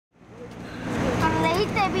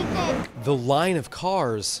The line of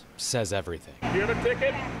cars says everything. Do you have a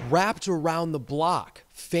ticket? Wrapped around the block,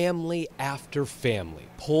 family after family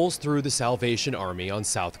pulls through the Salvation Army on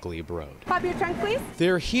South Glebe Road. Pop your trunk, please.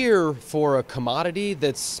 They're here for a commodity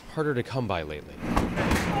that's harder to come by lately.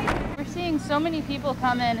 We're seeing so many people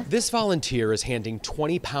come in. This volunteer is handing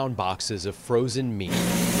 20-pound boxes of frozen meat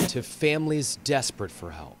to families desperate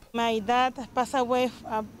for help. My dad passed away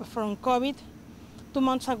from COVID 2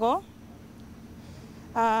 months ago.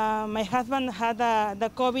 My husband had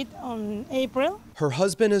the COVID on April. Her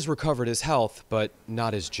husband has recovered his health, but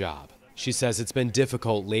not his job. She says it's been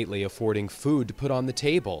difficult lately affording food to put on the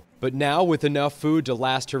table. But now, with enough food to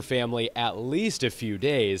last her family at least a few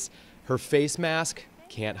days, her face mask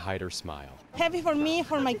can't hide her smile. Heavy for me,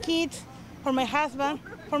 for my kids, for my husband,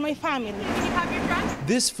 for my family.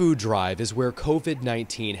 This food drive is where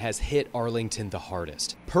COVID-19 has hit Arlington the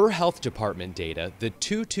hardest. Per health department data, the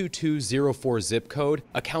 22204 zip code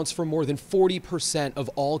accounts for more than 40% of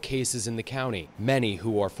all cases in the county. Many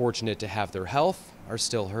who are fortunate to have their health are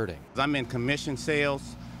still hurting. I'm in commission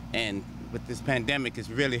sales, and with this pandemic, it's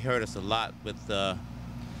really hurt us a lot with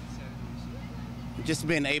just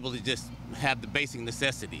being able to just have the basic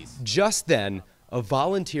necessities. Just then, a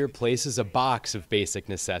volunteer places a box of basic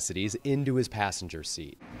necessities into his passenger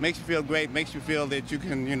seat. Makes you feel great, makes you feel that you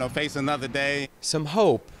can, face another day. Some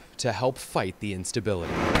hope to help fight the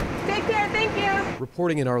instability. Take care, thank you.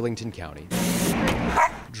 Reporting in Arlington County,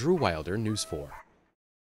 Drew Wilder, News 4.